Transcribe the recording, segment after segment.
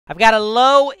I've got a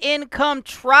low-income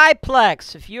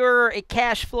triplex. If you're a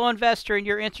cash flow investor and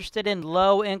you're interested in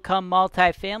low-income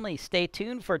multifamily, stay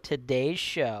tuned for today's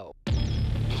show.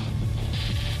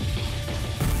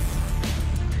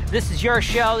 This is your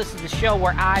show. This is the show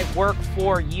where I work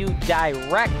for you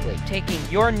directly, taking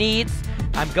your needs.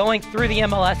 I'm going through the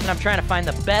MLS and I'm trying to find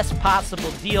the best possible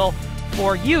deal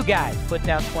for you guys. Put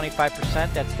down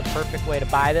 25%. That's the perfect way to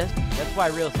buy this. That's why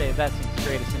real estate investing is the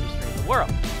greatest industry in the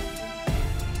world.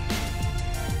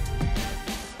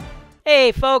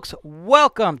 Hey folks,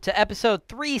 welcome to episode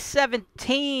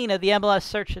 317 of the MLS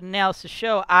Search and Analysis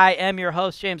Show. I am your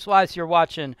host, James Wise. You're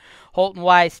watching Holton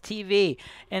Wise TV.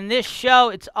 And this show,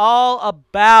 it's all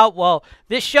about,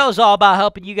 this show is all about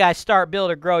helping you guys start,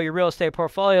 build, or grow your real estate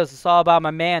portfolios. It's all about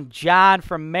my man, John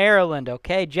from Maryland.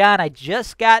 Okay, John, I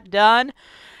just got done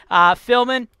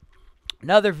filming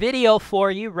another video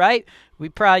for you, right? You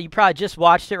probably just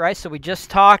watched it, right? So we just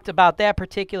talked about that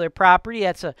particular property.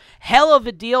 That's a hell of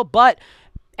a deal, but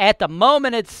at the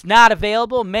moment it's not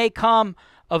available. May come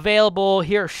available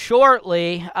here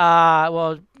shortly.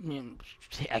 I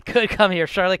could come here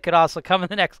shortly, could also come in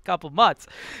the next couple months.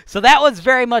 So that one's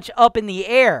very much up in the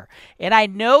air. And I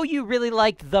know you really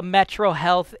liked the Metro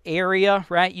Health area,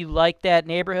 right? You like that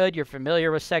neighborhood. You're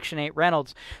familiar with Section 8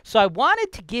 rentals. So I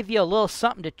wanted to give you a little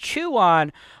something to chew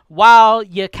on while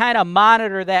you kind of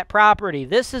monitor that property.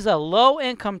 This is a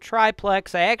low-income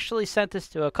triplex. I actually sent this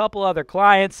to a couple other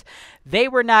clients. They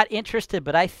were not interested,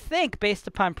 but I think based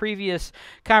upon previous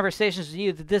conversations with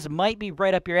you that this might be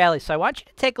right up your alley. So I want you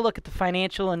to take a look at the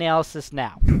financial analysis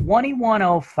now.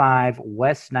 2105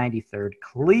 West 93rd,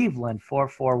 Cleveland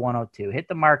 44102. Hit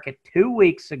the market 2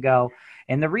 weeks ago.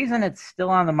 And the reason it's still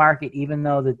on the market, even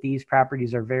though that these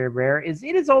properties are very rare, is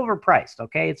it is overpriced,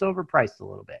 okay? It's overpriced a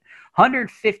little bit.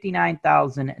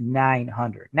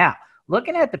 $159,900. Now,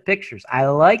 looking at the pictures, I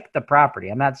like the property.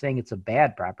 I'm not saying it's a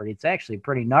bad property. It's actually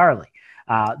pretty gnarly.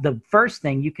 The first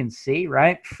thing you can see,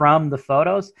 right, from the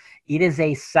photos, it is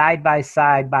a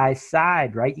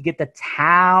side-by-side, right? You get the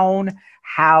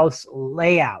townhouse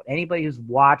layout. Anybody who's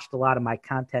watched a lot of my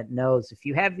content knows if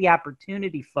you have the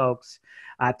opportunity, folks,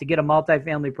 to get a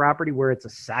multifamily property where it's a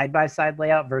side-by-side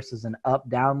layout versus an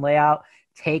up-down layout,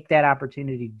 take that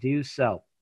opportunity to do so.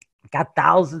 Got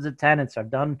thousands of tenants. I've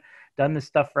done this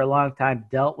stuff for a long time,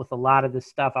 dealt with a lot of this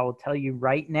stuff. I will tell you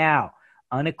right now,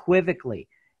 unequivocally,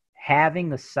 having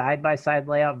the side-by-side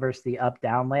layout versus the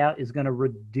up-down layout is going to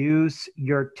reduce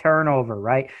your turnover,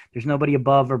 right? There's nobody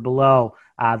above or below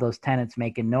those tenants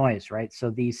making noise, right? So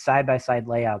these side-by-side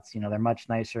layouts, they're much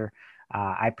nicer.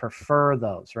 I prefer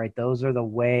those, right? Those are the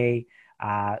way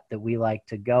that we like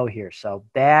to go here. So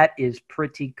that is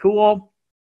pretty cool.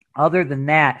 Other than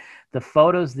that, the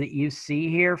photos that you see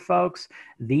here, folks,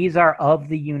 these are of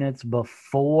the units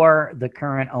before the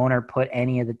current owner put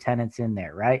any of the tenants in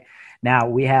there, right? Now,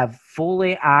 we have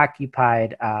fully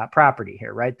occupied property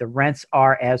here, right? The rents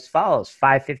are as follows,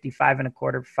 $555 and a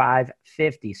quarter,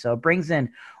 $550. So it brings in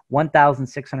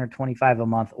 $1,625 a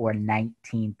month or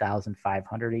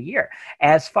 $19,500 a year.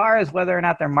 As far as whether or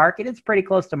not they're market, it's pretty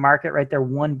close to market, right? They're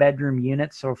one-bedroom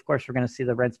units, so of course we're going to see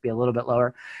the rents be a little bit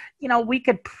lower. We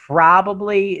could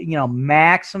probably,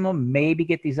 maximum maybe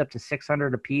get these up to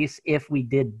 $600 a piece if we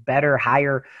did better,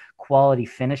 higher quality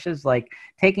finishes. Like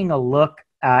taking a look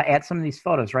at some of these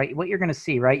photos, right? What you're going to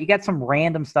see, right? You got some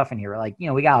random stuff in here. Like,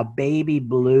 we got a baby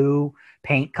blue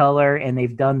paint color and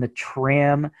they've done the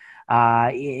trim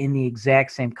in the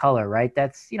exact same color, right?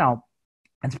 That's,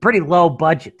 it's pretty low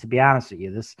budget, to be honest with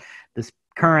you. This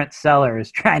current seller is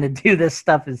trying to do this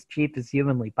stuff as cheap as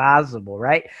humanly possible,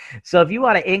 right? So if you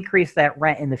want to increase that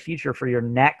rent in the future for your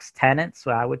next tenants,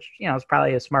 which, is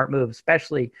probably a smart move,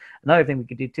 especially another thing we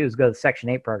could do too is go to the Section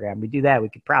 8 program. We do that, we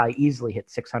could probably easily hit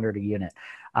 $600 a unit.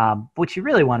 What you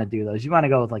really want to do, though, is you want to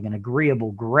go with like an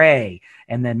agreeable gray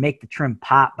and then make the trim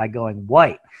pop by going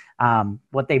white.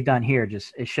 What they've done here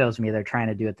it shows me they're trying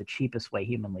to do it the cheapest way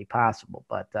humanly possible.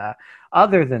 But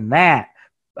other than that,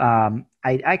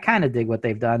 I kind of dig what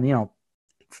they've done.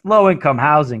 It's low-income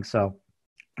housing, so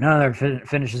none of their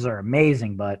finishes are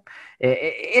amazing, but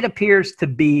it appears to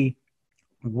be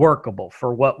workable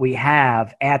for what we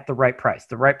have at the right price.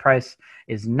 The right price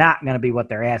is not going to be what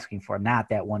they're asking for, not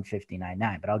that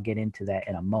 $159.9, but I'll get into that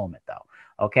in a moment, though.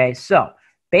 Okay, so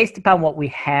based upon what we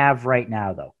have right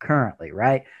now, though, currently,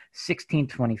 right,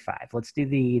 1625. Let's do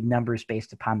the numbers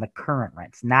based upon the current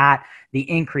rents, not the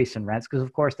increase in rents, because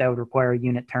of course that would require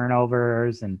unit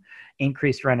turnovers and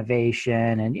increased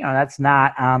renovation. And, that's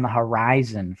not on the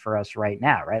horizon for us right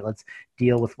now, right? Let's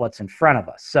deal with what's in front of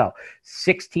us. So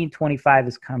 1625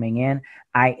 is coming in.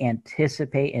 I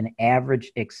anticipate an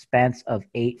average expense of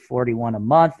 $841 a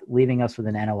month, leaving us with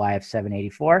an NOI of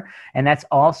 $784. And that's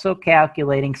also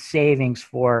calculating savings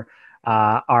for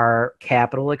our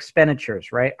capital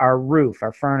expenditures, right? Our roof,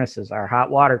 our furnaces, our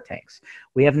hot water tanks.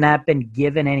 We have not been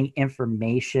given any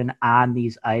information on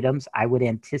these items. I would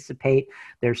anticipate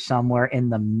they're somewhere in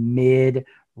the mid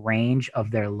range of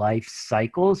their life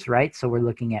cycles, right? So we're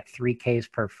looking at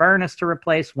 3Ks per furnace to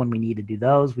replace when we need to do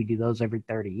those. We do those every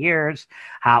 30 years.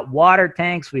 Hot water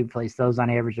tanks, we replace those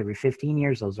on average every 15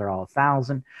 years. Those are all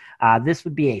 1,000. This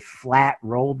would be a flat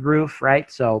rolled roof, right?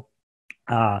 So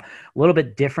a little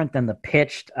bit different than the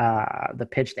pitched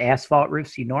asphalt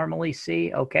roofs you normally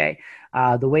see. Okay.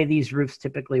 The way these roofs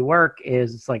typically work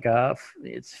is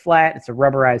it's flat, it's a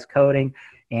rubberized coating.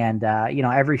 And,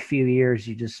 every few years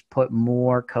you just put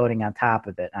more coating on top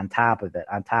of it, on top of it,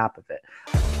 on top of it.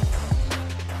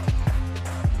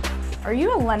 Are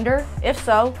you a lender? If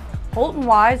so, Holton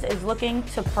Wise is looking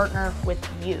to partner with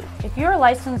you. If you're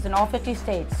licensed in all 50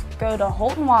 states, go to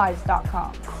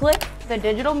HoltonWise.com. Click the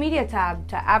digital media tab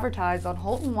to advertise on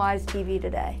Holton Wise TV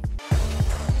today.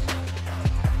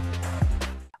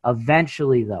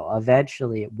 Eventually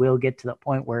it will get to the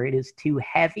point where it is too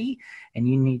heavy and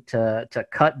you need to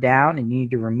cut down and you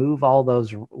need to remove all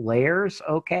those layers,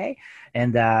 okay?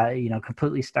 And,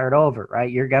 completely start over, right?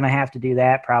 You're going to have to do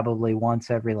that probably once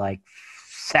every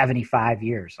 75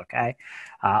 years, okay?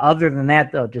 Other than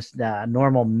that, though, just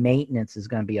normal maintenance is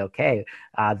going to be okay.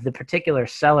 The particular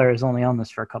seller has only owned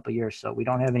this for a couple of years, so we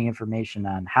don't have any information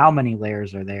on how many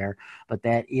layers are there, but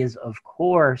that is, of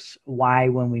course, why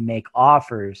when we make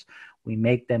offers, we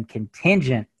make them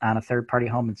contingent on a third-party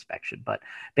home inspection. But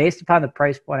based upon the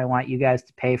price point I want you guys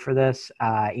to pay for this,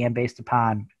 and based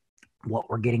upon what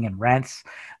we're getting in rents,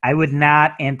 I would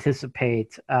not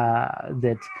anticipate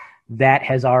that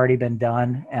has already been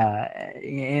done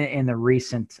in the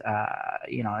recent,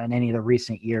 in any of the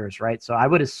recent years, right? So I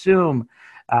would assume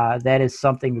that is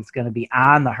something that's going to be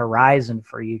on the horizon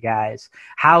for you guys.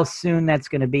 How soon that's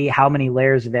going to be, how many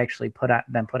layers have actually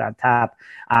been put on top,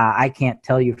 I can't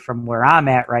tell you from where I'm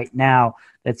at right now.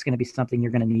 That's going to be something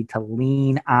you're going to need to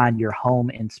lean on your home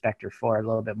inspector for a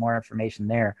little bit more information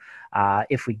there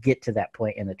if we get to that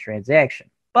point in the transaction.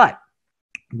 But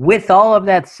with all of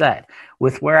that said,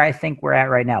 with where I think we're at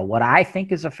right now, what I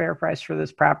think is a fair price for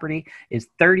this property is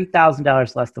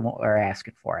 $30,000 less than what we're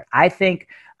asking for it. I think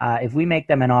if we make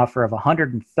them an offer of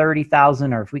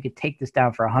 $130,000, or if we could take this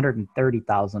down for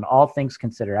 $130,000, all things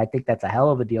considered, I think that's a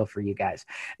hell of a deal for you guys.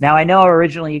 Now, I know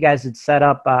originally you guys had set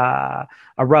up a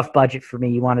rough budget for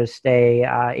me. You wanted to stay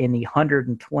in the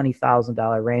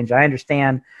 $120,000 range. I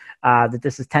understand that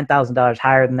this is $10,000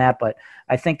 higher than that, but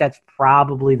I think that's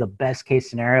probably the best case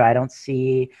scenario. I don't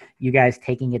see you guys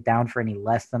taking it down for any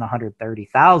less than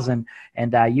 $130,000.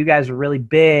 And you guys are really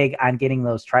big on getting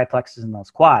those triplexes and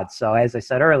those quads. So as I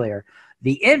said earlier,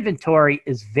 the inventory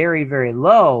is very, very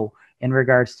low in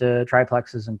regards to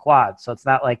triplexes and quads. So it's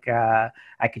not like I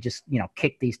could just,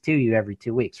 kick these to you every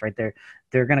 2 weeks, right?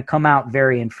 They're going to come out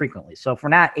very infrequently. So if we're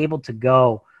not able to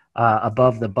go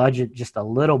above the budget just a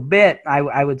little bit,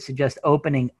 I would suggest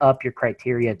opening up your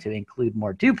criteria to include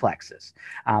more duplexes.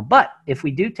 But if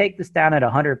we do take this down at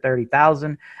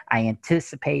 $130,000, I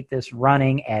anticipate this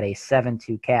running at a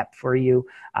 7.2 cap for you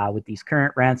with these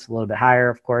current rents, a little bit higher,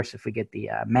 of course, if we get the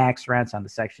max rents on the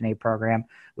Section 8 program,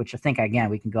 which I think, again,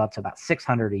 we can go up to about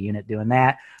 $600 a unit doing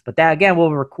that. But that, again,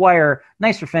 will require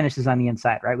nicer finishes on the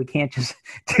inside, right? We can't just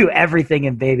do everything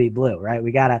in baby blue, right?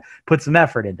 We got to put some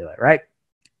effort into it, right?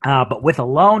 But with a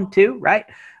loan too, right?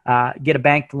 Get a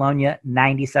bank to loan you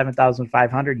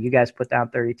 $97,500. You guys put down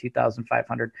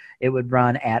 $32,500. It would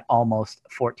run at almost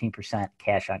 14%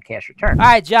 cash on cash return. All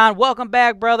right, John, welcome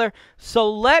back, brother.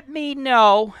 So let me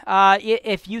know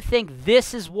if you think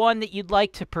this is one that you'd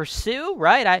like to pursue,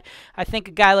 right? I think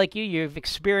a guy like you, you've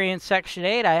experienced Section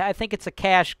 8. I think it's a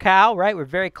cash cow, right? We're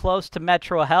very close to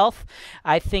Metro Health.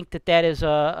 I think that is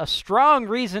a strong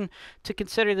reason to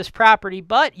consider this property,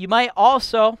 but you might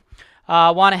also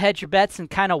want to hedge your bets and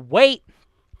kind of wait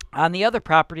on the other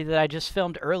property that I just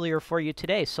filmed earlier for you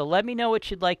today. So let me know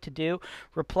what you'd like to do.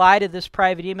 Reply to this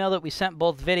private email that we sent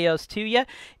both videos to you.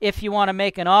 If you want to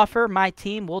make an offer, my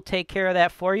team will take care of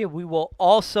that for you. We will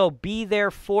also be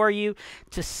there for you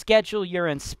to schedule your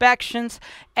inspections.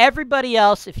 Everybody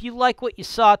else, if you like what you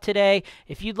saw today,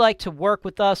 if you'd like to work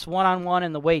with us one-on-one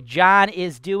in the way John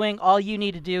is doing, all you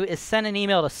need to do is send an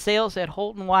email to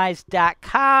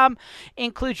sales@holtonwise.com.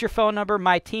 Include your phone number.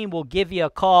 My team will give you a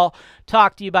call,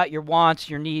 talk to you about your wants,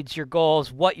 your needs, your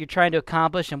goals, what you're trying to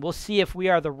accomplish, and we'll see if we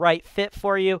are the right fit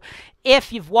for you.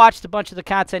 If you've watched a bunch of the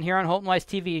content here on Holton Wise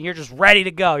TV and you're just ready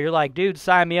to go, you're like, dude,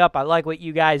 sign me up, I like what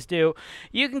you guys do,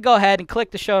 you can go ahead and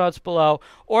click the show notes below,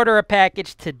 order a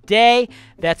package today.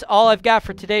 That's all I've got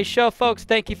for today's show, folks.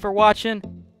 Thank you for watching.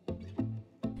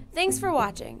 Thanks for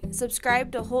watching.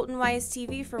 Subscribe to Holton Wise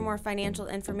TV for more financial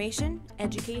information,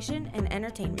 education, and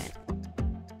entertainment.